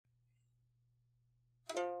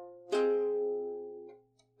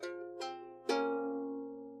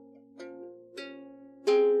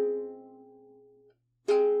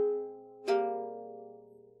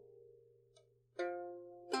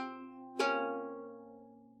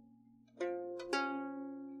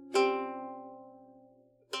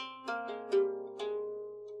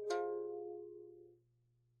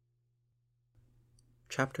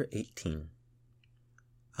Chapter 18.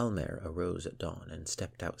 Almer arose at dawn and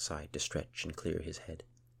stepped outside to stretch and clear his head.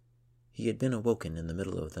 He had been awoken in the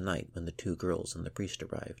middle of the night when the two girls and the priest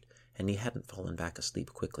arrived, and he hadn't fallen back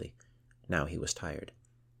asleep quickly. Now he was tired.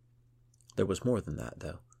 There was more than that,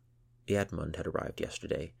 though. Eadmund had arrived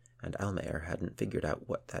yesterday, and Almer hadn't figured out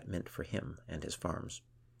what that meant for him and his farms.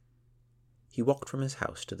 He walked from his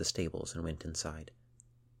house to the stables and went inside.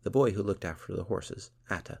 The boy who looked after the horses,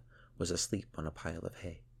 Atta, was asleep on a pile of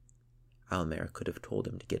hay. Almer could have told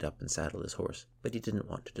him to get up and saddle his horse, but he didn't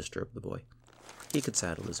want to disturb the boy. He could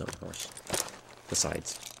saddle his own horse.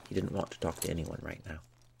 Besides, he didn't want to talk to anyone right now.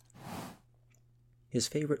 His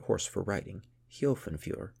favorite horse for riding,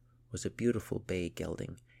 Hjofnfjör, was a beautiful bay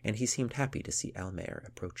gelding, and he seemed happy to see Almer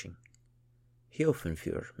approaching.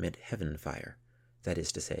 Hjofnfjör meant heaven fire, that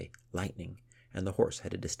is to say, lightning, and the horse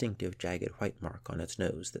had a distinctive jagged white mark on its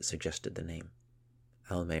nose that suggested the name.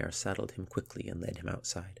 Almer saddled him quickly and led him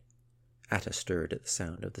outside. Atta stirred at the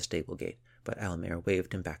sound of the stable gate, but Almer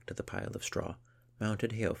waved him back to the pile of straw,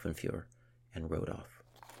 mounted Hjofnfjör, and rode off.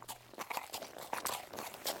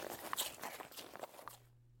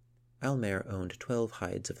 Almer owned 12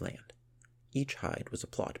 hides of land. Each hide was a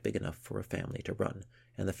plot big enough for a family to run,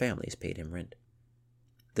 and the families paid him rent.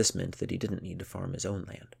 This meant that he didn't need to farm his own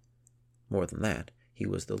land. More than that, he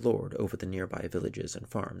was the lord over the nearby villages and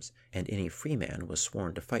farms, and any free man was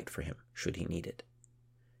sworn to fight for him, should he need it.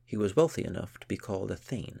 He was wealthy enough to be called a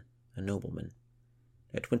thane, a nobleman.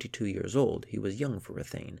 At 22 years old, he was young for a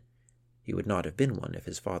thane. He would not have been one if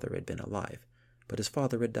his father had been alive, but his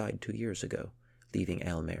father had died 2 years ago, leaving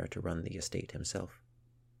Almer to run the estate himself.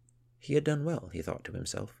 He had done well, he thought to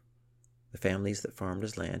himself. The families that farmed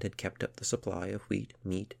his land had kept up the supply of wheat,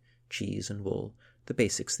 meat, cheese, and wool, the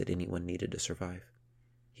basics that anyone needed to survive.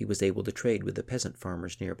 He was able to trade with the peasant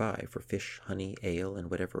farmers nearby for fish, honey, ale, and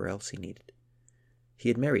whatever else he needed. He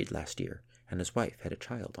had married last year, and his wife had a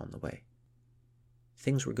child on the way.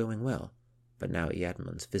 Things were going well, but now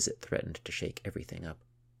Eadmund's visit threatened to shake everything up.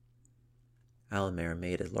 Almer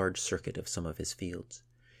made a large circuit of some of his fields.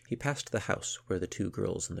 He passed the house where the two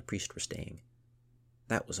girls and the priest were staying.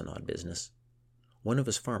 That was an odd business. One of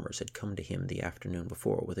his farmers had come to him the afternoon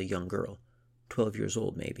before with a young girl, 12 years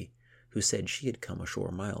old maybe, who said she had come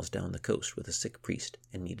ashore miles down the coast with a sick priest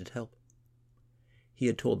and needed help. He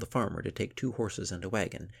had told the farmer to take 2 horses and a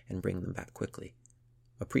wagon and bring them back quickly.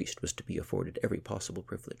 A priest was to be afforded every possible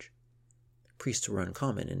privilege. Priests were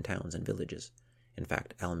uncommon in towns and villages. In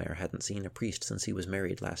fact, Almer hadn't seen a priest since he was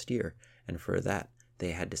married last year, and for that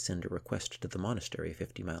they had to send a request to the monastery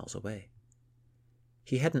 50 miles away.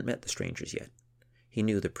 He hadn't met the strangers yet. He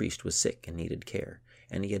knew the priest was sick and needed care,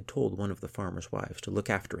 and he had told one of the farmer's wives to look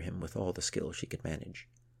after him with all the skill she could manage.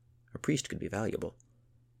 A priest could be valuable.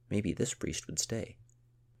 Maybe this priest would stay.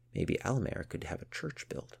 Maybe Almer could have a church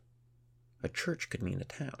built. A church could mean a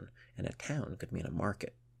town, and a town could mean a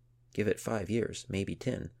market. Give it 5 years, maybe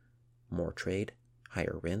 10. More trade,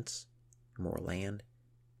 higher rents, more land.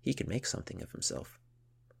 He could make something of himself.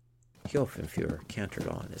 Hjofnfjör cantered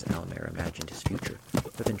on as Almer imagined his future,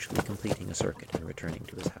 eventually completing a circuit and returning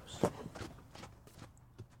to his house.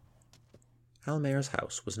 Almer's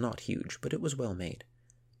house was not huge, but it was well made.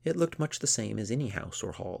 It looked much the same as any house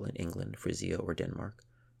or hall in England, Frisia, or Denmark,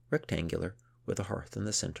 rectangular, with a hearth in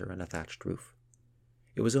the center and a thatched roof.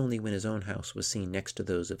 It was only when his own house was seen next to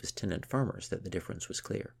those of his tenant farmers that the difference was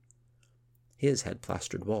clear. His had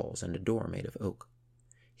plastered walls and a door made of oak.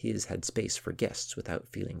 His had space for guests without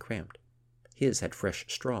feeling cramped. His had fresh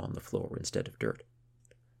straw on the floor instead of dirt.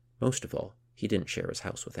 Most of all, he didn't share his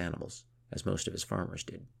house with animals, as most of his farmers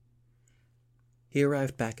did. He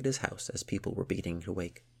arrived back at his house as people were beginning to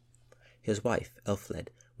wake. His wife, Elfled,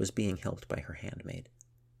 was being helped by her handmaid.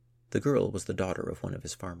 The girl was the daughter of one of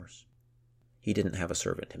his farmers. He didn't have a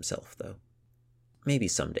servant himself, though. Maybe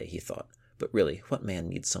someday, he thought, but really, what man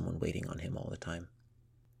needs someone waiting on him all the time?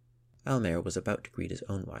 Almer was about to greet his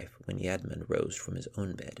own wife when Eadmund rose from his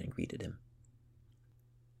own bed and greeted him.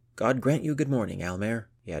 "God grant you good morning, Almer,"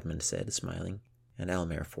 Eadmund said, smiling, and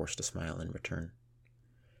Almer forced a smile in return.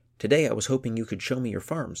 "Today I was hoping you could show me your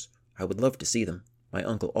farms. I would love to see them. My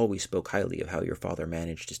uncle always spoke highly of how your father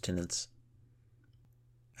managed his tenants."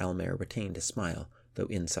 Almer retained his smile, though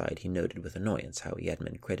inside he noted with annoyance how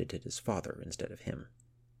Eadmund credited his father instead of him.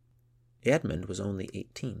 Eadmund was only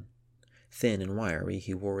 18. Thin and wiry,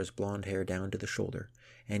 he wore his blond hair down to the shoulder,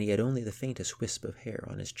 and he had only the faintest wisp of hair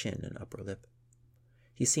on his chin and upper lip.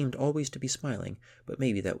 He seemed always to be smiling, but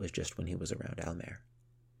maybe that was just when he was around Almer.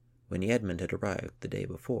 When Eadmund had arrived the day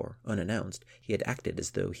before, unannounced, he had acted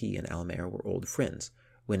as though he and Almer were old friends,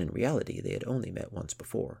 when in reality they had only met once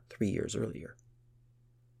before, 3 years earlier.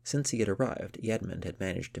 Since he had arrived, Eadmund had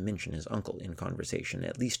managed to mention his uncle in conversation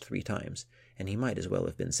at least 3 times, and he might as well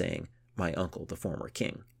have been saying, "My uncle, the former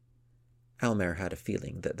king." Almer had a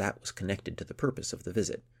feeling that that was connected to the purpose of the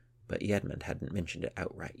visit, but Eadmund hadn't mentioned it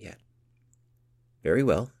outright yet. "Very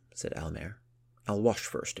well," said Almer. "I'll wash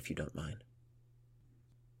first, if you don't mind."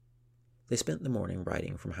 They spent the morning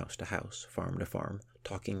riding from house to house, farm to farm,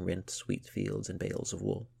 talking rents, wheat fields, and bales of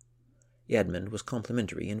wool. Eadmund was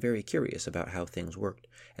complimentary and very curious about how things worked,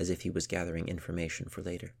 as if he was gathering information for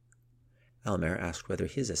later. Almer asked whether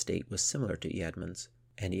his estate was similar to Eadmund's,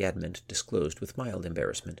 and Eadmund disclosed with mild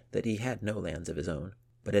embarrassment that he had no lands of his own,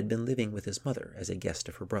 but had been living with his mother as a guest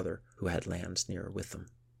of her brother, who had lands nearer with them.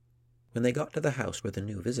 When they got to the house where the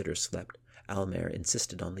new visitors slept, Almer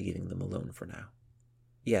insisted on leaving them alone for now.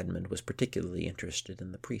 Eadmund was particularly interested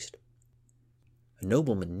in the priest. "A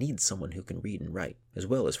nobleman needs someone who can read and write, as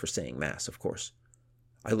well as for saying Mass, of course.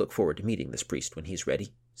 I look forward to meeting this priest when he's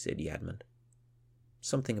ready," said Eadmund.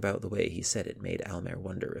 Something about the way he said it made Almer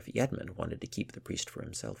wonder if Eadmund wanted to keep the priest for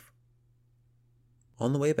himself.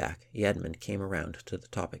 On the way back, Eadmund came around to the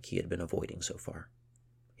topic he had been avoiding so far.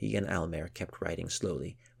 He and Almer kept riding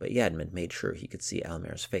slowly, but Eadmund made sure he could see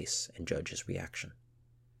Almer's face and judge his reaction.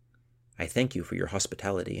 "I thank you for your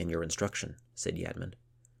hospitality and your instruction," said Eadmund.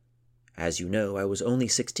 "As you know, I was only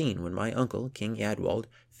 16 when my uncle, King Eadwald,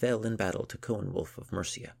 fell in battle to Coenwulf of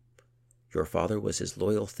Mercia. Your father was his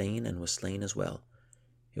loyal thane and was slain as well.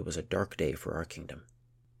 It was a dark day for our kingdom."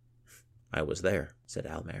 "I was there," said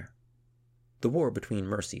Almer. The war between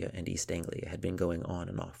Mercia and East Anglia had been going on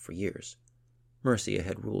and off for years. Mercia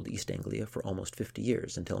had ruled East Anglia for almost 50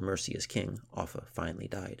 years until Mercia's king, Offa, finally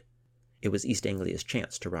died. It was East Anglia's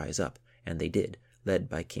chance to rise up, and they did, led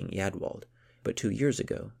by King Eadwald. But 2 years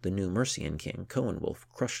ago, the new Mercian king, Coenwulf,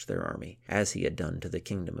 crushed their army, as he had done to the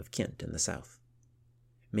kingdom of Kent in the south.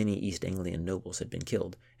 Many East Anglian nobles had been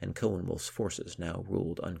killed, and Coenwulf's forces now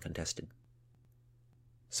ruled uncontested.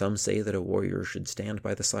 "Some say that a warrior should stand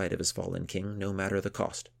by the side of his fallen king, no matter the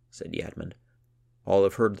cost," said Eadmund. "All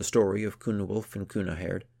have heard the story of Cunwulf and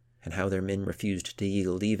Cunaherd, and how their men refused to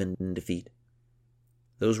yield even in defeat.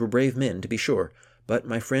 Those were brave men, to be sure, but,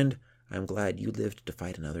 my friend, I am glad you lived to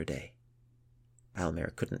fight another day."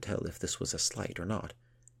 Almer couldn't tell if this was a slight or not.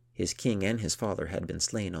 His king and his father had been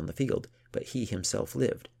slain on the field, but he himself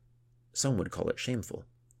lived. Some would call it shameful.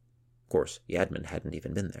 Of course, Eadmund hadn't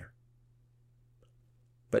even been there.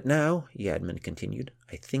 "But now," Eadmund continued,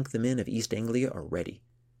 "I think the men of East Anglia are ready.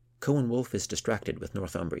 Coenwulf is distracted with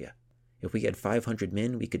Northumbria. If we had 500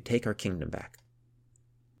 men, we could take our kingdom back."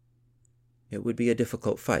 "It would be a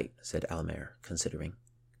difficult fight," said Almer, considering,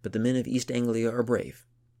 "but the men of East Anglia are brave."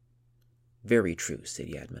 "Very true," said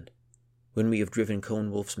Eadmund. "When we have driven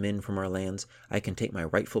Coenwulf's men from our lands, I can take my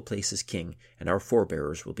rightful place as king, and our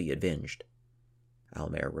forebearers will be avenged."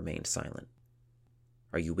 Almer remained silent.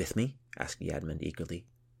 "Are you with me?" asked Eadmund eagerly.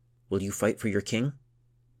 "Will you fight for your king?"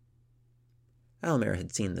 Almer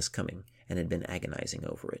had seen this coming, and had been agonizing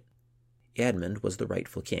over it. Eadmund was the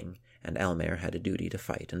rightful king, and Almer had a duty to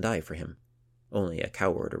fight and die for him. Only a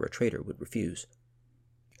coward or a traitor would refuse.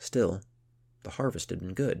 Still, the harvest had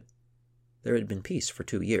been good. There had been peace for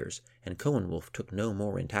 2 years, and Coenwulf took no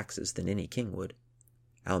more in taxes than any king would.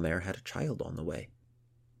 Almer had a child on the way.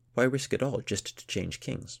 Why risk it all just to change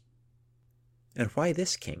kings? And why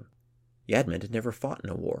this king? Eadmund had never fought in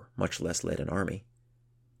a war, much less led an army.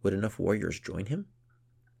 Would enough warriors join him?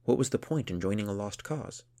 What was the point in joining a lost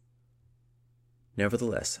cause?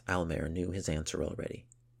 Nevertheless, Almer knew his answer already.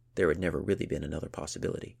 There had never really been another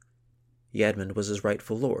possibility. Eadmund was his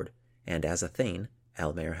rightful lord, and as a thane,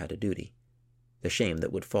 Almer had a duty. The shame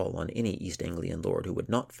that would fall on any East Anglian lord who would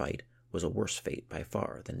not fight was a worse fate by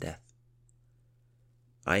far than death.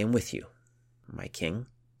 "I am with you, my king,"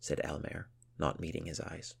 said Almer, not meeting his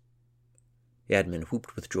eyes. Eadmund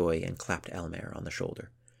whooped with joy and clapped Almer on the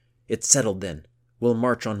shoulder. "It's settled then. We'll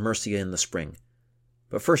march on Mercia in the spring.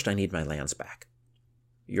 But first I need my lands back."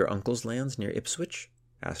 "Your uncle's lands near Ipswich?"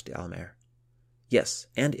 asked Almer. "Yes,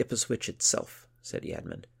 and Ipswich itself," said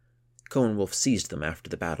Eadmund. "Coenwulf seized them after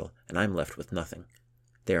the battle, and I'm left with nothing.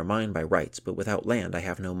 They are mine by rights, but without land I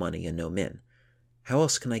have no money and no men. How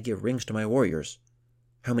else can I give rings to my warriors?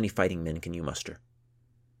 How many fighting men can you muster?"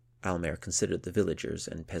 Almer considered the villagers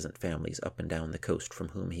and peasant families up and down the coast from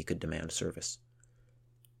whom he could demand service.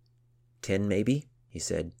 10, maybe, he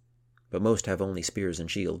said, "but most have only spears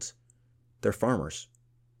and shields. They're farmers."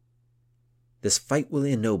 "This fight will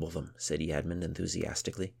ennoble them," said Eadmund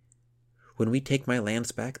enthusiastically. "When we take my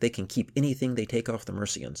lands back, they can keep anything they take off the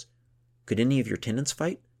Mercians. Could any of your tenants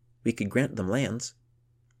fight? We could grant them lands."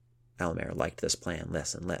 Almer liked this plan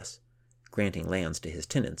less and less. Granting lands to his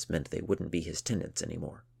tenants meant they wouldn't be his tenants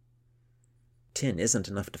anymore. 10 isn't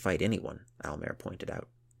enough to fight anyone, Almer pointed out.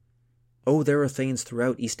 Oh, there are thanes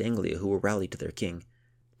throughout East Anglia who will rally to their king.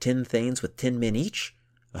 10 thanes with 10 men each?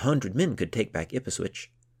 100 men could take back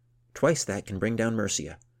Ipswich. Twice that can bring down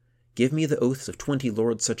Mercia. Give me the oaths of 20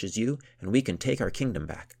 lords such as you, and we can take our kingdom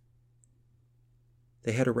back.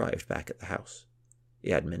 They had arrived back at the house.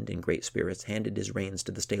 Eadmund, in great spirits, handed his reins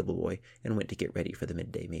to the stable-boy and went to get ready for the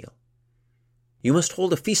midday meal. You must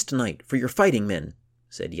hold a feast tonight for your fighting men,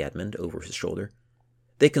 said Eadmund over his shoulder.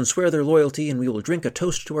 They can swear their loyalty, and we will drink a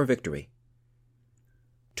toast to our victory.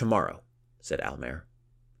 Tomorrow, said Almer.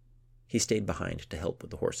 He stayed behind to help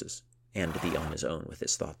with the horses, and to be on his own with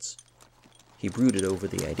his thoughts. He brooded over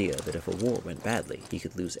the idea that if a war went badly, he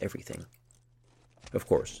could lose everything. Of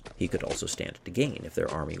course, he could also stand to gain if their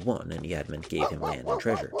army won and Eadmund gave him land and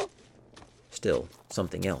treasure. Still,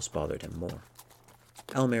 something else bothered him more.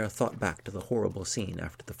 Almer thought back to the horrible scene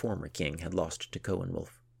after the former king had lost to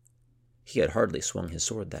Coenwulf. He had hardly swung his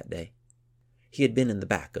sword that day. He had been in the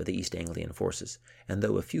back of the East Anglian forces, and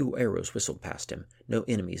though a few arrows whistled past him, no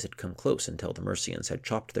enemies had come close until the Mercians had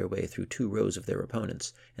chopped their way through 2 rows of their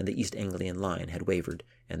opponents, and the East Anglian line had wavered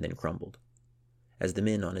and then crumbled. As the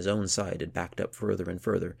men on his own side had backed up further and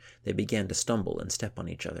further, they began to stumble and step on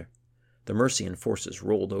each other. The Mercian forces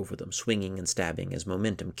rolled over them, swinging and stabbing as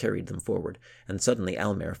momentum carried them forward, and suddenly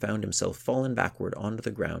Almer found himself fallen backward onto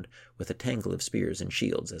the ground with a tangle of spears and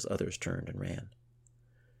shields as others turned and ran.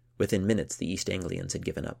 Within minutes the East Anglians had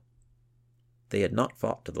given up. They had not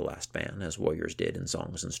fought to the last man, as warriors did in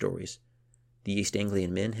songs and stories. The East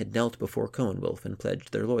Anglian men had knelt before Coenwulf and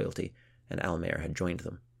pledged their loyalty, and Almer had joined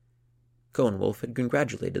them. Coenwulf had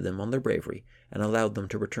congratulated them on their bravery and allowed them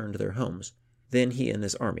to return to their homes. Then he and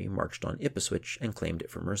his army marched on Ipswich and claimed it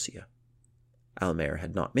for Mercia. Almer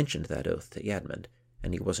had not mentioned that oath to Eadmund,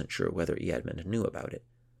 and he wasn't sure whether Eadmund knew about it,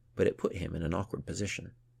 but it put him in an awkward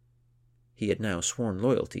position. He had now sworn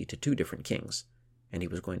loyalty to 2 different kings, and he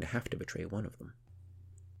was going to have to betray one of them.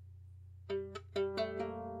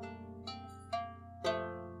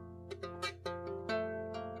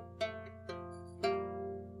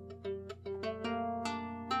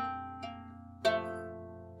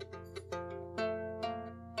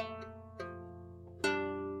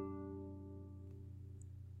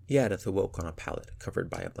 Eadith awoke on a pallet covered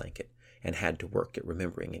by a blanket, and had to work at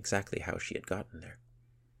remembering exactly how she had gotten there.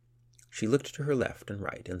 She looked to her left and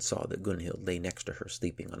right and saw that Gunhild lay next to her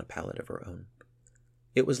sleeping on a pallet of her own.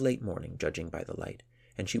 It was late morning, judging by the light,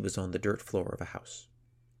 and she was on the dirt floor of a house.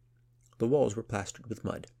 The walls were plastered with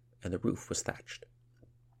mud, and the roof was thatched.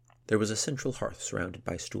 There was a central hearth surrounded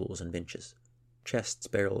by stools and benches.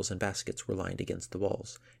 Chests, barrels, and baskets were lined against the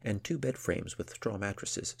walls, and 2 bed frames with straw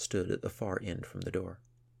mattresses stood at the far end from the door.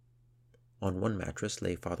 On one mattress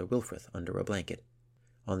lay Father Wilfrith under a blanket.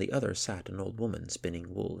 On the other sat an old woman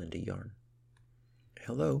spinning wool into yarn.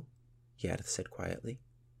 "Hello," Eadith said quietly.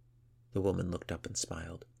 The woman looked up and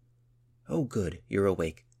smiled. "Oh, good, you're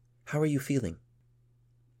awake. How are you feeling?"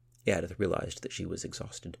 Eadith realized that she was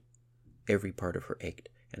exhausted. Every part of her ached,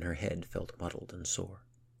 and her head felt muddled and sore.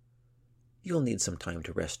 "You'll need some time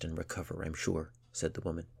to rest and recover, I'm sure," said the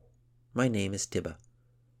woman. "My name is Tibba.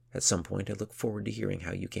 At some point I look forward to hearing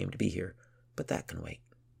how you came to be here, but that can wait."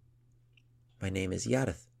 "My name is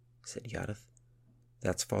Eadith," said Eadith.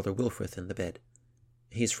 "That's Father Wilfrith in the bed.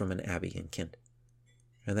 He's from an abbey in Kent.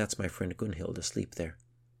 And that's my friend Gunhild asleep there.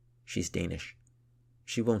 She's Danish.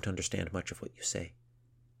 She won't understand much of what you say.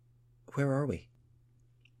 Where are we?"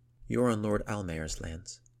 "You're on Lord Almer's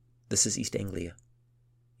lands. This is East Anglia.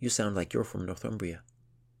 You sound like you're from Northumbria."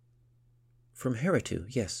 "From Heritu,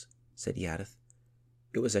 yes," said Eadith.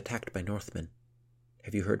 "It was attacked by Northmen.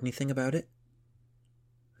 Have you heard anything about it?"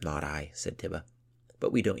 "Not I," said Tibba,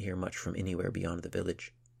 "but we don't hear much from anywhere beyond the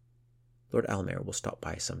village. Lord Almer will stop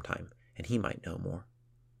by sometime, and he might know more.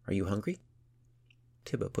 Are you hungry?"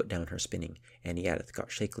 Tibba put down her spinning, and Eadith got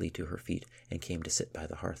shakily to her feet and came to sit by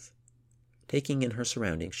the hearth. Taking in her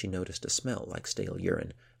surroundings, she noticed a smell like stale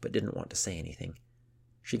urine, but didn't want to say anything.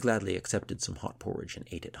 She gladly accepted some hot porridge and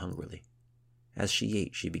ate it hungrily. As she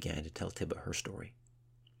ate, she began to tell Tibba her story.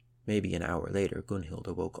 Maybe an hour later, Gunhild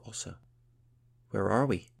awoke also. "Where are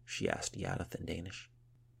we?" she asked Eadith in Danish.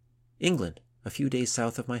 "England, a few days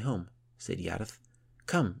south of my home," said Eadith.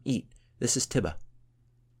 "Come, eat. This is Tibba."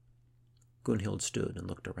 Gunhild stood and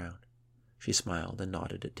looked around. She smiled and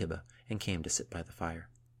nodded at Tibba and came to sit by the fire.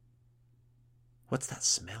 "What's that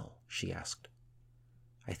smell?" she asked.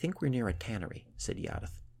 "I think we're near a tannery," said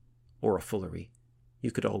Eadith. "Or a fullery.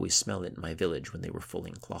 You could always smell it in my village when they were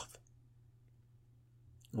fulling cloth."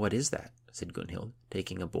 "What is that?" said Gunhild,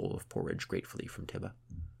 taking a bowl of porridge gratefully from Tibba.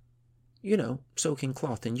 "You know, soaking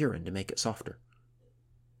cloth in urine to make it softer."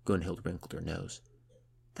 Gunhild wrinkled her nose.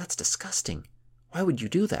 That's disgusting. Why would you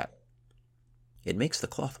do that? It makes the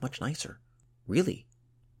cloth much nicer. Really?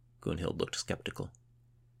 Gunhild looked skeptical.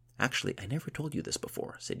 Actually, I never told you this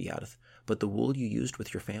before, said Yarith, but the wool you used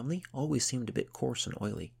with your family always seemed a bit coarse and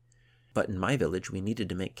oily. But in my village we needed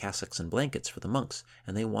to make cassocks and blankets for the monks,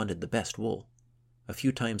 and they wanted the best wool. A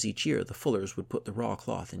few times each year the fullers would put the raw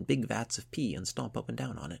cloth in big vats of pea and stomp up and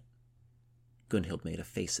down on it. Gunhild made a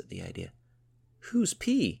face at the idea. Whose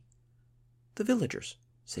pea? The villagers,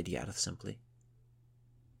 said Yarith simply.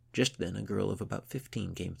 Just then a girl of about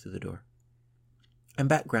 15 came through the door. I'm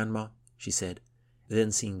back, Grandma, she said,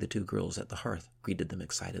 then seeing the two girls at the hearth, greeted them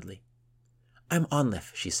excitedly. I'm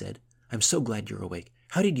Onlif, she said. I'm so glad you're awake.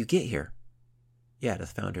 How did you get here?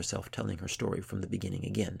 Yarith found herself telling her story from the beginning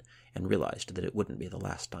again, and realized that it wouldn't be the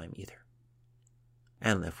last time either.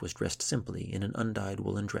 Anlef was dressed simply in an undyed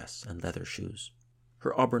woolen dress and leather shoes.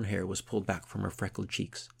 Her auburn hair was pulled back from her freckled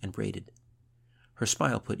cheeks and braided. Her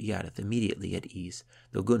smile put Yarith immediately at ease,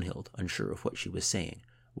 though Gunhild, unsure of what she was saying,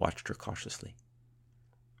 watched her cautiously.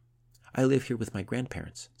 I live here with my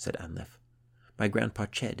grandparents, said Anlef. My grandpa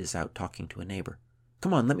Ched is out talking to a neighbor.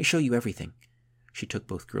 Come on, let me show you everything. She took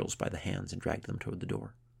both girls by the hands and dragged them toward the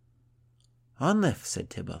door. Anlef, said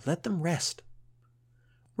Tibba, let them rest.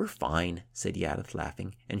 We're fine, said Yarith,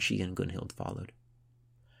 laughing, and she and Gunhild followed.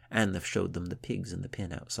 Anlef showed them the pigs in the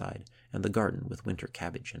pen outside, and the garden with winter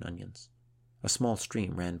cabbage and onions. A small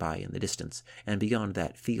stream ran by in the distance, and beyond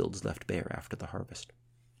that fields left bare after the harvest.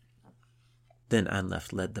 Then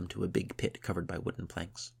Anlef led them to a big pit covered by wooden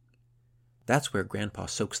planks. That's where Grandpa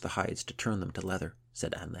soaks the hides to turn them to leather,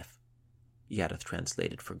 said Anlef. Yarith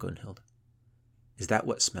translated for Gunhild. Is that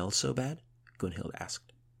what smells so bad? Gunhild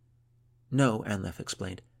asked. No, Anlef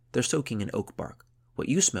explained. They're soaking in oak bark. What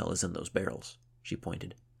you smell is in those barrels, she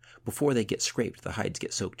pointed. Before they get scraped, the hides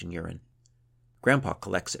get soaked in urine. Grandpa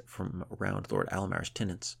collects it from around Lord Almar's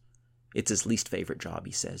tenants. It's his least favorite job,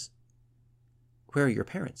 he says. Where are your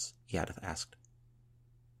parents? Yarith asked.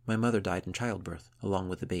 My mother died in childbirth, along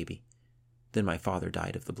with the baby. Then my father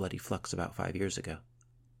died of the bloody flux about 5 years ago.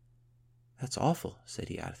 That's awful, said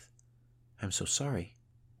Yarith. I'm so sorry.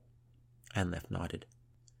 Anlef nodded.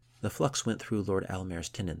 The flux went through Lord Almar's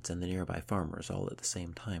tenants and the nearby farmers all at the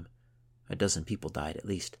same time. 12 people died at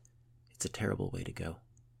least. It's a terrible way to go.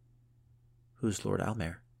 Who's Lord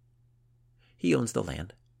Almar? He owns the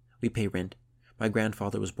land. We pay rent. My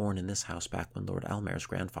grandfather was born in this house back when Lord Almar's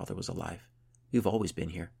grandfather was alive. We've always been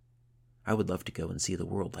here. I would love to go and see the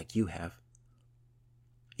world like you have.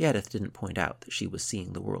 Yarith didn't point out that she was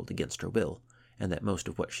seeing the world against her will, and that most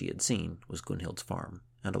of what she had seen was Gunhild's farm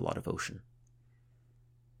and a lot of ocean.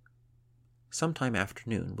 Sometime after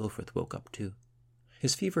noon, Wilfrith woke up too.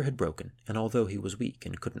 His fever had broken, and although he was weak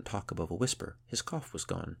and couldn't talk above a whisper, his cough was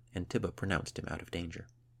gone, and Tibba pronounced him out of danger.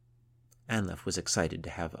 Anlef was excited to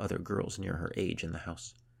have other girls near her age in the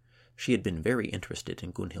house. She had been very interested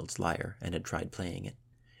in Gunhild's lyre and had tried playing it.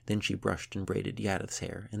 Then she brushed and braided Yarith's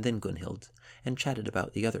hair, and then Gunhild's, and chatted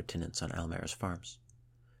about the other tenants on Almar's farms.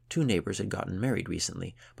 2 neighbors had gotten married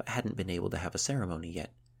recently, but hadn't been able to have a ceremony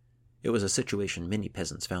yet. It was a situation many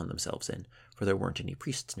peasants found themselves in, for there weren't any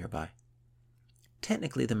priests nearby.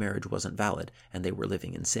 Technically the marriage wasn't valid, and they were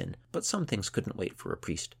living in sin, but some things couldn't wait for a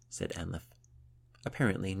priest, said Anlef.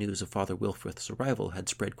 Apparently news of Father Wilfrith's arrival had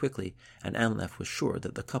spread quickly, and Anlef was sure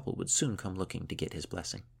that the couple would soon come looking to get his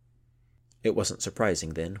blessing. It wasn't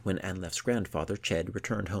surprising, then, when Anlef's grandfather, Ched,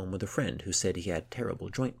 returned home with a friend who said he had terrible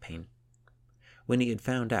joint pain. When he had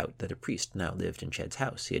found out that a priest now lived in Ched's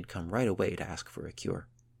house, he had come right away to ask for a cure.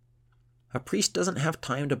 A priest doesn't have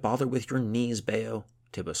time to bother with your knees, Bayo,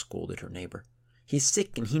 Tibba scolded her neighbor. He's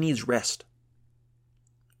sick and he needs rest.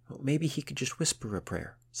 Well, maybe he could just whisper a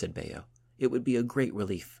prayer, said Bayo. It would be a great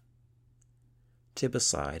relief. Tibba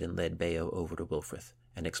sighed and led Bayo over to Wilfrith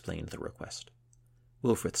and explained the request.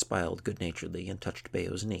 Wilfrith smiled good-naturedly and touched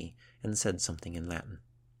Bayo's knee and said something in Latin.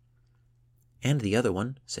 And the other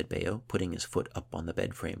one, said Bayo, putting his foot up on the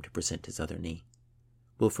bed frame to present his other knee.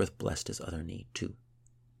 Wilfrith blessed his other knee, too.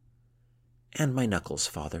 And my knuckles,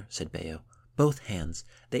 father, said Bayo. Both hands.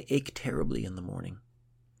 They ache terribly in the morning.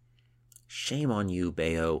 Shame on you,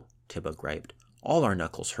 Bayo, Tibba griped. All our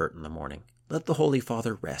knuckles hurt in the morning. Let the Holy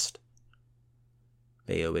Father rest.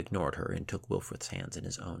 Bayo ignored her and took Wilfrith's hands in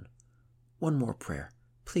his own. One more prayer.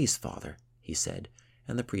 Please, Father, he said,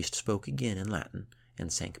 and the priest spoke again in Latin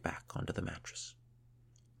and sank back onto the mattress.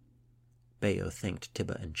 Bayo thanked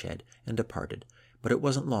Tibba and Ched and departed, but it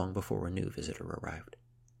wasn't long before a new visitor arrived.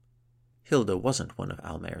 Hilda wasn't one of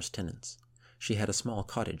Almar's tenants. She had a small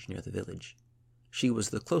cottage near the village. She was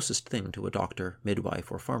the closest thing to a doctor,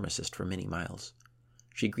 midwife, or pharmacist for many miles.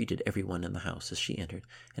 She greeted everyone in the house as she entered,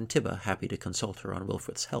 and Tibba, happy to consult her on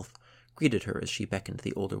Wilfrith's health, greeted her as she beckoned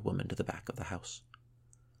the older woman to the back of the house.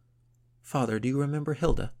 "Father, do you remember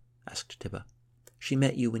Hilda?" asked Tibba. "She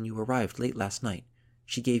met you when you arrived late last night.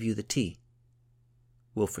 She gave you the tea."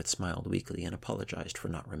 Wilfrith smiled weakly and apologized for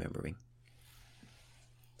not remembering.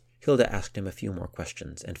 Hilda asked him a few more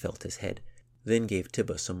questions and felt his head, then gave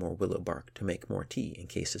Tibba some more willow bark to make more tea in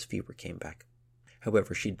case his fever came back.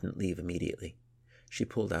 However, she didn't leave immediately. She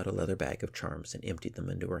pulled out a leather bag of charms and emptied them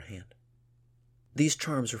into her hand. "These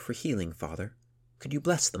charms are for healing, Father. Could you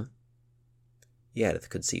bless them?" Yadith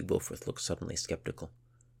could see Wilfrith look suddenly skeptical.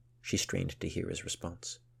 She strained to hear his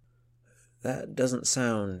response. "That doesn't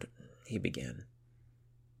sound," he began.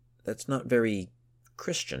 "That's not very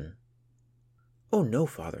Christian." "Oh, no,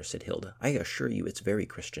 Father," said Hilda. "I assure you it's very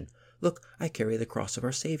Christian. Look, I carry the cross of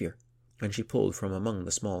our Savior." And she pulled from among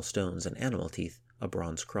the small stones and animal teeth a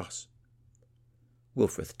bronze cross.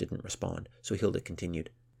 Wilfrith didn't respond, so Hilda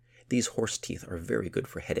continued. "These horse teeth are very good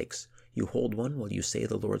for headaches. You hold one while you say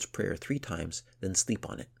the Lord's Prayer 3 times, then sleep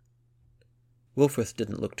on it." Wilfrith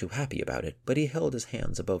didn't look too happy about it, but he held his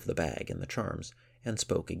hands above the bag and the charms, and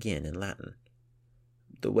spoke again in Latin.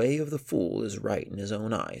 "The way of the fool is right in his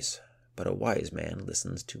own eyes, but a wise man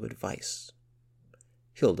listens to advice."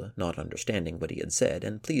 Hilda, not understanding what he had said,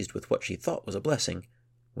 and pleased with what she thought was a blessing,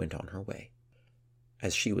 went on her way.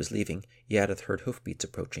 As she was leaving, Yadith heard hoofbeats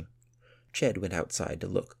approaching. Ched went outside to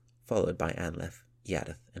look, followed by Anlef,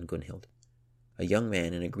 Yadith, and Gunhild. A young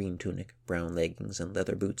man in a green tunic, brown leggings, and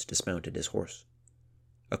leather boots dismounted his horse.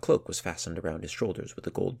 A cloak was fastened around his shoulders with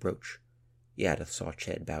a gold brooch. Yadith saw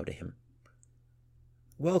Ched bow to him.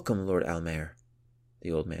 "Welcome, Lord Almer,"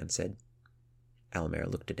 the old man said. Almer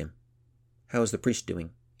looked at him. "How is the priest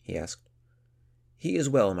doing?" he asked. "He is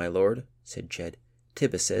well, my lord," said Ched.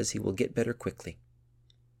 "Tibba says he will get better quickly."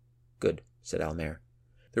 "Good," said Almer.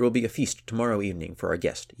 "There will be a feast tomorrow evening for our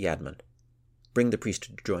guest, Yadmund. Bring the priest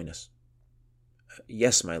to join us."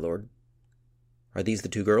 "Yes, my lord." "Are these the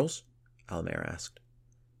 2 girls?" Almer asked.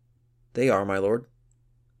 "They are, my lord."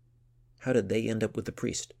 "How did they end up with the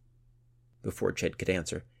priest?" Before Ched could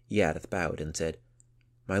answer, Yadith bowed and said,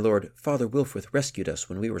 "My lord, Father Wilfrith rescued us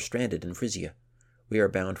when we were stranded in Frisia. We are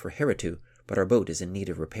bound for Heritu, but our boat is in need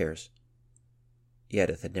of repairs."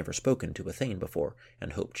 Yadith had never spoken to a Thane before,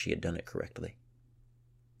 and hoped she had done it correctly.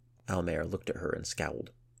 Almer looked at her and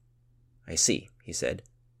scowled. "I see," he said.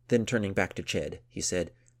 Then turning back to Ched, he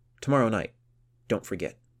said, "Tomorrow night. Don't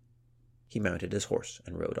forget." He mounted his horse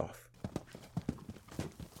and rode off.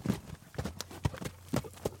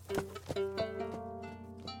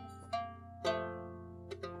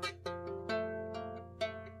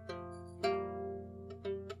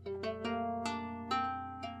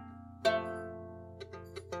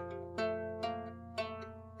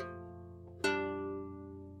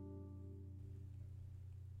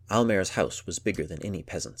 Almer's house was bigger than any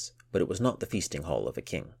peasant's, but it was not the feasting hall of a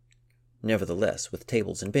king. Nevertheless, with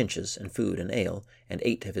tables and benches, and food and ale, and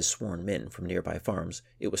 8 of his sworn men from nearby farms,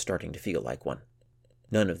 it was starting to feel like one.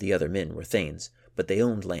 None of the other men were thanes, but they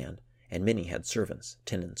owned land, and many had servants,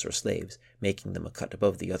 tenants, or slaves, making them a cut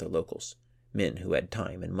above the other locals, men who had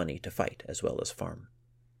time and money to fight as well as farm.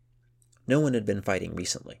 No one had been fighting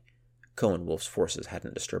recently. Coenwulf's forces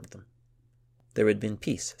hadn't disturbed them. There had been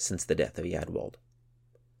peace since the death of Yadwald.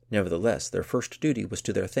 Nevertheless, their first duty was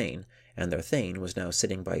to their thane, and their thane was now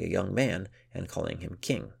sitting by a young man and calling him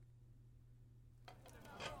king.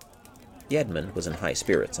 Yadmund was in high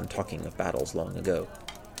spirits and talking of battles long ago,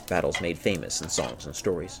 battles made famous in songs and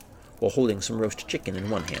stories, while holding some roast chicken in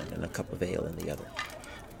one hand and a cup of ale in the other.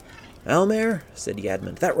 "Almer," said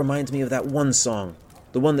Yadmund, "that reminds me of that one song,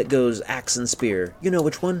 the one that goes axe and spear. You know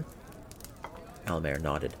which one?" Almer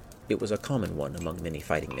nodded. It was a common one among many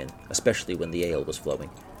fighting men, especially when the ale was flowing,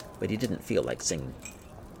 but he didn't feel like singing.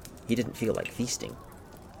 He didn't feel like feasting.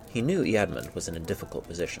 He knew Yadmund was in a difficult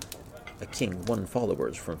position. A king won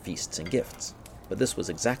followers from feasts and gifts, but this was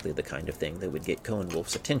exactly the kind of thing that would get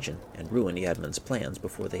Coenwulf's attention and ruin Yadmund's plans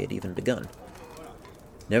before they had even begun.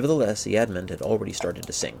 Nevertheless, Yadmund had already started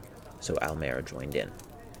to sing, so Almer joined in.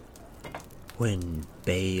 When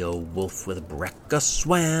Beowulf with Breca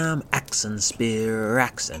swam, axe and spear,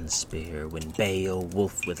 axe and spear. When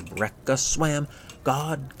Beowulf with Breca swam,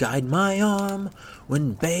 God guide my arm.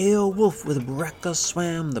 When Beowulf with Breca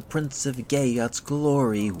swam, the Prince of Geat's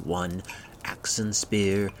glory won. Axe and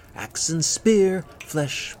spear,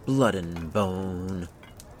 flesh, blood, and bone.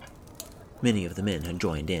 Many of the men had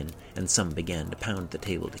joined in, and some began to pound the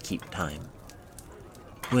table to keep time.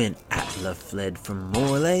 When Atla fled from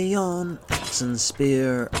Morleon, axe and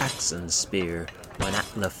spear, When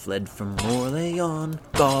Atla fled from Orleans,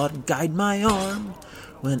 God guide my arm.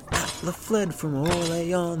 When Atla fled from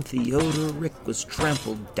Orleans, Theodoric was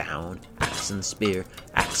trampled down. Axe and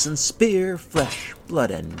spear, flesh,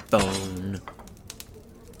 blood, and bone.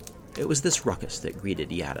 It was this ruckus that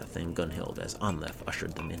greeted Eadith and Gunhild as Anlef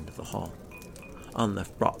ushered them into the hall.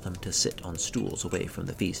 Anlef brought them to sit on stools away from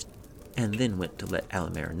the feast, and then went to let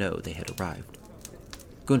Almer know they had arrived.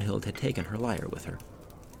 Gunhild had taken her lyre with her.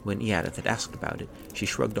 When Eadith had asked about it, she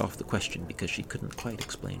shrugged off the question because she couldn't quite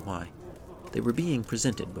explain why. They were being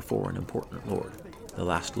presented before an important lord. The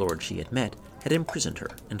last lord she had met had imprisoned her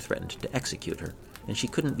and threatened to execute her, and she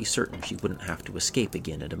couldn't be certain she wouldn't have to escape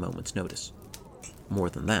again at a moment's notice. More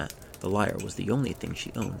than that, the lyre was the only thing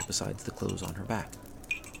she owned besides the clothes on her back.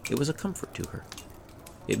 It was a comfort to her.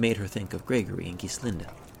 It made her think of Gregory and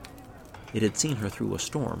Gislinda. It had seen her through a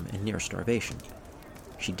storm and near starvation.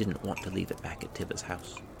 She didn't want to leave it back at Tibba's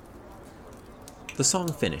house. The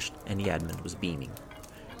song finished, and Eadmund was beaming.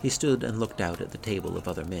 He stood and looked out at the table of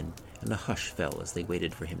other men, and a hush fell as they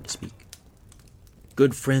waited for him to speak.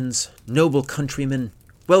 "Good friends, noble countrymen,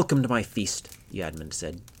 welcome to my feast," Eadmund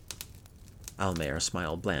said. Almer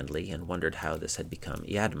smiled blandly and wondered how this had become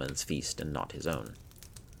Eadmund's feast and not his own.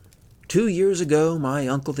 2 years ago, my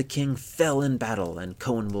uncle the king fell in battle, and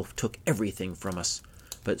Coenwulf took everything from us,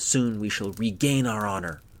 but soon we shall regain our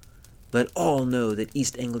honor. Let all know that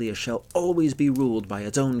East Anglia shall always be ruled by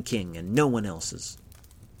its own king and no one else's.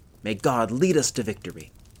 May God lead us to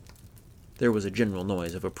victory." There was a general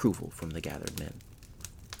noise of approval from the gathered men.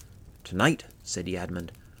 "Tonight," said Eadmund,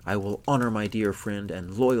 "I will honor my dear friend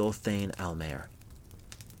and loyal thane Almer."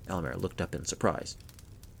 Almer looked up in surprise.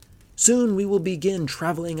 "Soon we will begin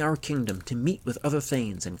traveling our kingdom to meet with other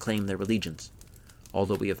thanes and claim their allegiance.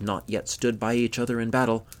 Although we have not yet stood by each other in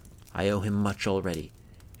battle, I owe him much already,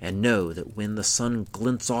 and know that when the sun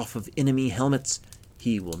glints off of enemy helmets,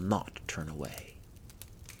 he will not turn away."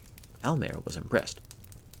 Almer was impressed.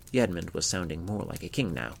 Eadmund was sounding more like a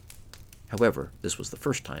king now. However, this was the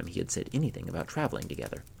first time he had said anything about traveling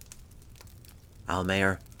together.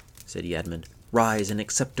 "Almer," said Eadmund, "rise and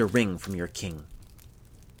accept a ring from your king."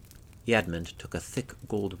 Eadmund took a thick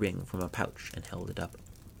gold ring from a pouch and held it up.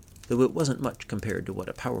 Though it wasn't much compared to what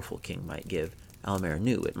a powerful king might give, Almer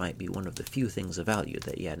knew it might be one of the few things of value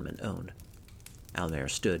that Eadmund owned. Almer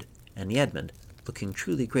stood, and Eadmund, looking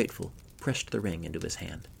truly grateful, pressed the ring into his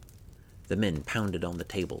hand. The men pounded on the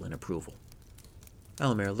table in approval.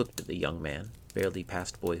 Almer looked at the young man, barely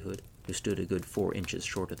past boyhood, who stood a good 4 inches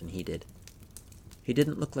shorter than he did. He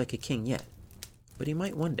didn't look like a king yet, but he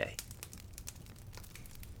might one day.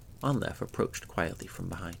 Anlef approached quietly from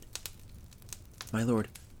behind. "My lord,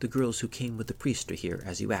 the girls who came with the priest are here,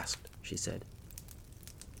 as you asked," she said.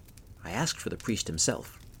 "I asked for the priest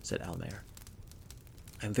himself," said Almer.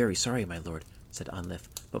 "I'm very sorry, my lord," said Anlef,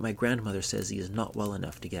 "but my grandmother says he is not well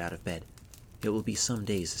enough to get out of bed. It will be some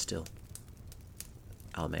days still."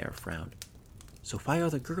 Almer frowned. "So why are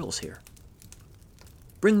the girls here?"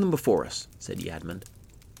 "Bring them before us," said Eadmund.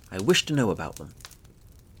 "I wish to know about them."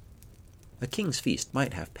 A king's feast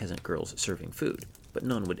might have peasant girls serving food, but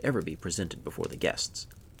none would ever be presented before the guests.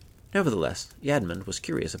 Nevertheless, Eadmund was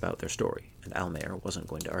curious about their story, and Almer wasn't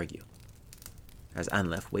going to argue. As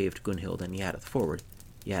Anlef waved Gunhild and Eadith forward,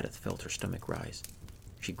 Eadith felt her stomach rise.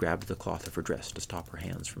 She grabbed the cloth of her dress to stop her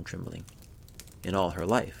hands from trembling. In all her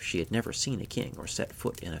life, she had never seen a king or set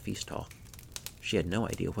foot in a feast hall. She had no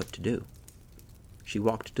idea what to do. She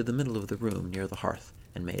walked to the middle of the room near the hearth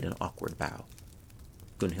and made an awkward bow.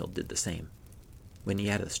 Gunhild did the same. When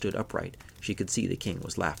Eadith stood upright, she could see the king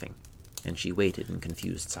was laughing, and she waited in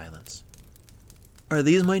confused silence. "Are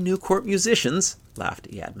these my new court musicians?" laughed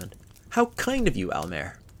Eadmund. "How kind of you,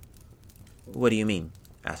 Almer." "What do you mean?"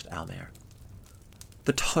 asked Almer.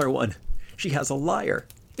 "The taller one. She has a lyre.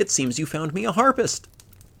 It seems you found me a harpist."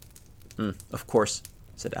 Of course,"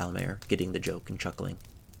 said Almer, getting the joke and chuckling.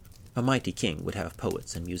 A mighty king would have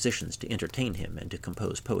poets and musicians to entertain him and to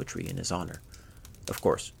compose poetry in his honor. Of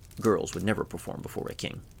course, girls would never perform before a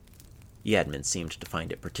king. Eadmund seemed to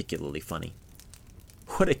find it particularly funny.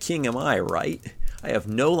 "What a king am I, right? I have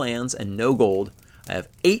no lands and no gold. I have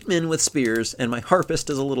 8 men with spears, and my harpist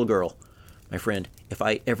is a little girl. My friend, if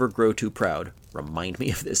I ever grow too proud, remind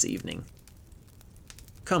me of this evening."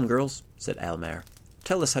 "Come, girls," said Almer.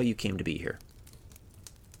 "Tell us how you came to be here."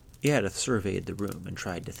 Eadith surveyed the room and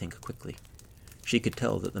tried to think quickly. She could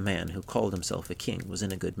tell that the man who called himself a king was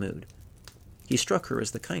in a good mood. He struck her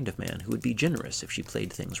as the kind of man who would be generous if she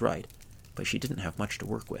played things right, but she didn't have much to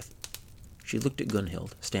work with. She looked at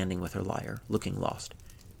Gunhild, standing with her lyre, looking lost,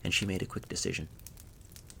 and she made a quick decision.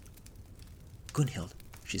 "Gunhild,"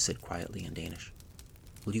 she said quietly in Danish,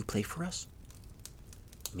 "will you play for us?"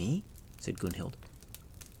 Me? Said Gunhild.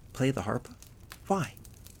 Play the harp? Why?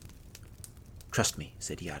 Trust me,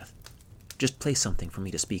 said Eadith. Just play something for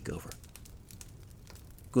me to speak over.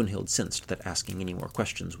 Gunhild sensed that asking any more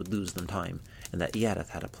questions would lose them time, and that Eadith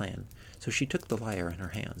had a plan, so she took the lyre in her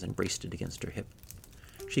hands and braced it against her hip.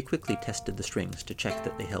 She quickly tested the strings to check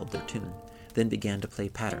that they held their tune, then began to play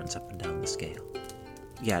patterns up and down the scale.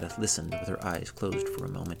 Eadith listened with her eyes closed for a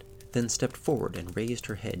moment, then stepped forward and raised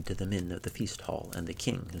her head to the men of the feast hall and the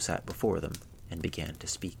king who sat before them, and began to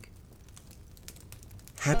speak.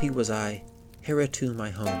 Happy was I, here to my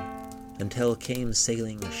home, until came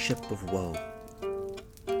sailing a ship of woe,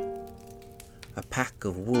 a pack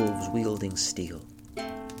of wolves wielding steel.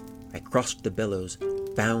 I crossed the billows,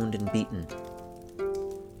 bound and beaten.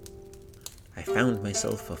 I found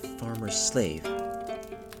myself a farmer's slave.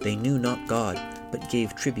 They knew not God, but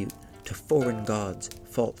gave tribute to foreign gods,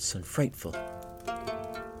 false and frightful.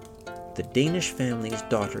 The Danish family's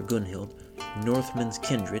daughter Gunhild, Northmen's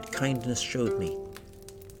kindred, kindness showed me.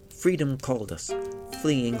 Freedom called us,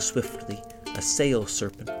 fleeing swiftly, a sail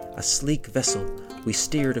serpent, a sleek vessel, we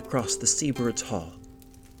steered across the seabird's hall.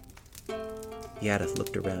 Eadith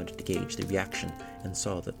looked around to gauge the reaction and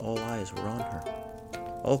saw that all eyes were on her.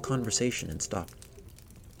 All conversation had stopped.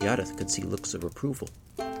 Eadith could see looks of approval,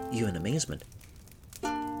 even amazement.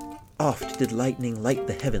 Oft did lightning light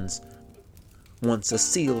the heavens. Once a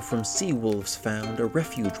seal from sea-wolves found a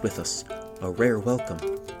refuge with us, a rare welcome.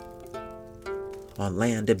 On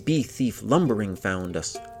land a bee-thief lumbering found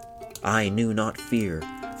us. I knew not fear.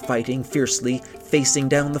 Fighting fiercely, facing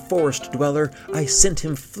down the forest dweller, I sent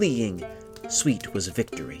him fleeing. Sweet was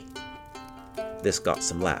victory. This got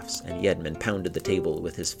some laughs, and Eadmund pounded the table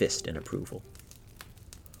with his fist in approval.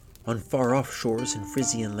 On far-off shores in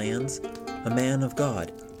Frisian lands, a man of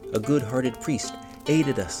God, a good-hearted priest,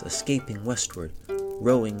 aided us escaping westward,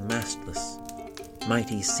 rowing mastless.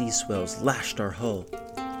 Mighty sea swells lashed our hull.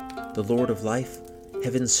 The Lord of Life,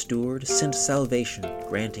 heaven's steward, sent salvation,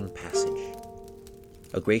 granting passage.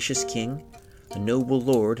 A gracious king, a noble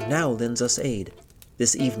lord, now lends us aid,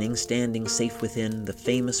 this evening standing safe within the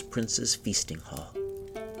famous prince's feasting hall.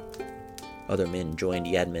 Other men joined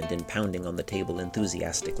Eadmund in pounding on the table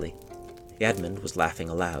enthusiastically. Eadmund was laughing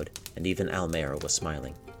aloud, and even Almera was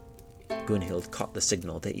smiling. Gunhild caught the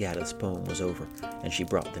signal that Eadith's poem was over, and she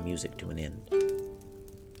brought the music to an end.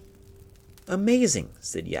 Amazing,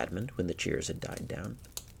 said Eadmund when the cheers had died down.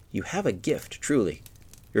 You have a gift, truly.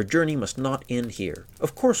 Your journey must not end here.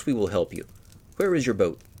 Of course we will help you. Where is your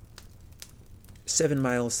boat? 7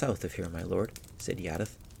 miles south of here, my lord, said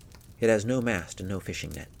Eadith. It has no mast and no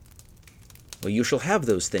fishing net. Well, you shall have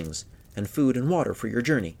those things, and food and water for your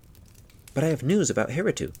journey. But I have news about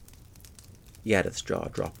Heritu. Eadith's jaw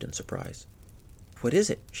dropped in surprise. What is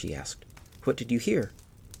it? She asked. What did you hear?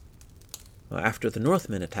 Well, after the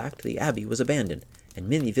Northmen attacked, the abbey was abandoned, and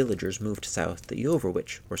many villagers moved south to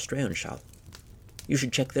Eoverwich or Straonshall. You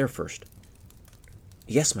should check there first.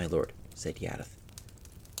 Yes, my lord, said Eadith.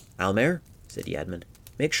 Almer, said Eadmund,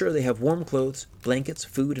 make sure they have warm clothes, blankets,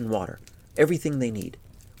 food, and water, everything they need.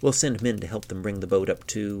 We'll send men to help them bring the boat up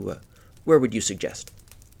to, where would you suggest?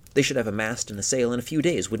 They should have a mast and a sail in a few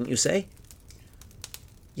days, wouldn't you say?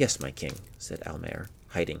 Yes, my king, said Almer,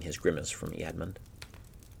 hiding his grimace from Eadmund.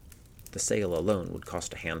 The sail alone would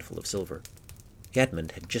cost a handful of silver.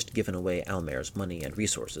 Eadmund had just given away Almer's money and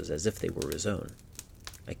resources as if they were his own.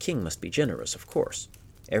 A king must be generous, of course.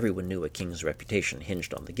 Everyone knew a king's reputation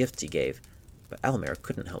hinged on the gifts he gave, but Almer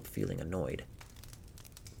couldn't help feeling annoyed.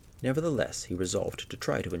 Nevertheless, he resolved to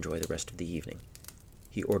try to enjoy the rest of the evening.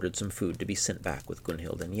 He ordered some food to be sent back with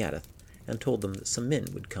Gunhild and Eadith, and told them that some men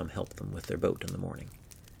would come help them with their boat in the morning.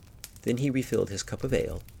 Then he refilled his cup of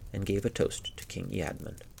ale and gave a toast to King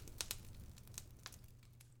Eadmund.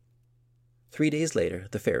 3 days later,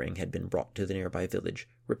 the faring had been brought to the nearby village,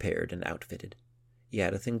 repaired and outfitted.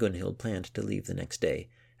 Eadith and Gunhild planned to leave the next day,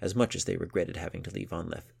 as much as they regretted having to leave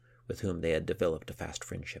Onleth, with whom they had developed a fast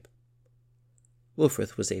friendship.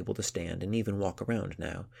 Wulfrith was able to stand and even walk around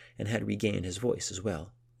now, and had regained his voice as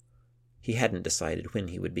well. He hadn't decided when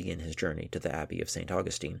he would begin his journey to the Abbey of St.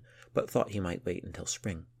 Augustine, but thought he might wait until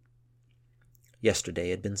spring. Yesterday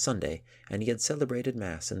had been Sunday, and he had celebrated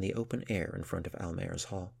Mass in the open air in front of Almer's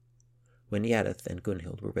hall. When Eadith and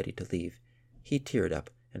Gunhild were ready to leave, he teared up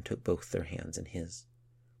and took both their hands in his.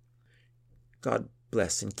 God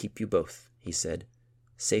bless and keep you both, he said.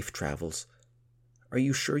 Safe travels. Are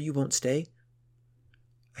you sure you won't stay?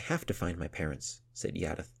 I have to find my parents, said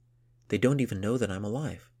Eadith. They don't even know that I'm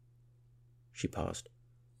alive. She paused.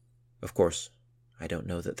 Of course, I don't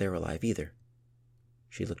know that they're alive either.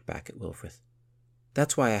 She looked back at Wulfrith.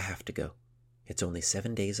 That's why I have to go. It's only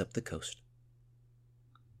 7 days up the coast.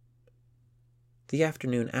 The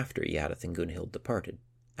afternoon after Eadith and Gunhild departed,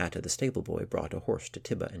 Atta the stable-boy brought a horse to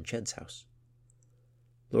Tibba and Ched's house.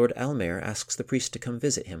 Lord Almer asks the priest to come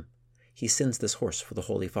visit him. He sends this horse for the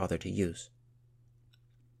Holy Father to use.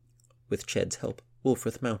 With Ched's help,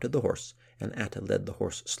 Wulfrith mounted the horse, and Atta led the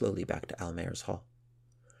horse slowly back to Almer's hall.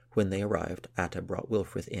 When they arrived, Atta brought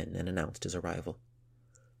Wulfrith in and announced his arrival.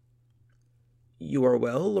 "You are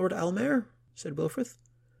well, Lord Almer?" said Wulfrith.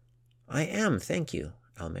 "I am, thank you,"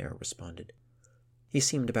 Almer responded. He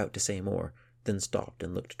seemed about to say more, then stopped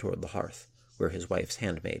and looked toward the hearth, where his wife's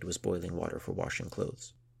handmaid was boiling water for washing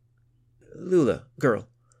clothes. "Lula, girl,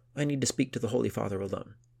 I need to speak to the Holy Father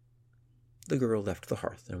alone." The girl left the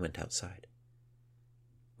hearth and went outside.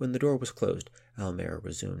 When the door was closed, Almer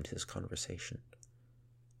resumed his conversation.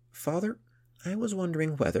 "Father, I was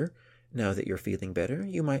wondering whether, now that you're feeling better,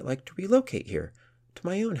 you might like to relocate here, to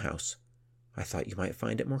my own house. I thought you might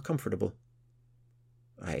find it more comfortable."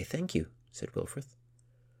 "I thank you," said Wulfrith.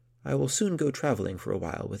 "I will soon go traveling for a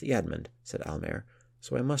while with Eadmund," said Almer,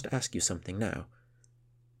 "so I must ask you something now.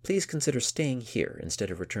 Please consider staying here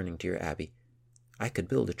instead of returning to your abbey. I could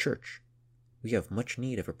build a church. We have much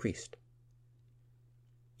need of a priest."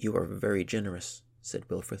 "You are very generous," said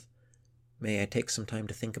Wulfrith. "May I take some time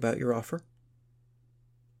to think about your offer?"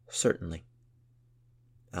 "Certainly."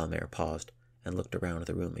 Almer paused and looked around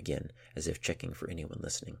the room again, as if checking for anyone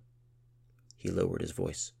listening. He lowered his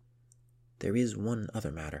voice. "There is one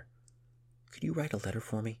other matter. Could you write a letter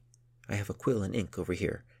for me? I have a quill and ink over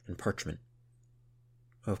here, and parchment."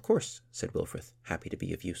 "Of course," said Wulfrith, happy to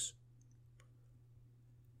be of use.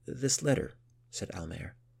 "This letter," said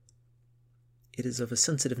Almer. "It is of a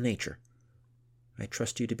sensitive nature. I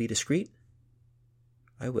trust you to be discreet?"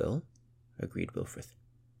 "I will," agreed Wulfrith.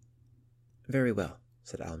 "Very well,"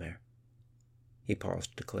 said Almer. He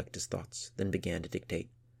paused to collect his thoughts, then began to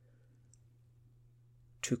dictate.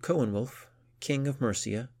 "To Coenwulf, King of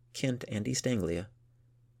Mercia, Kent, and East Anglia,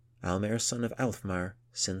 Almer, son of Alfmar,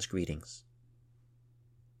 sends greetings.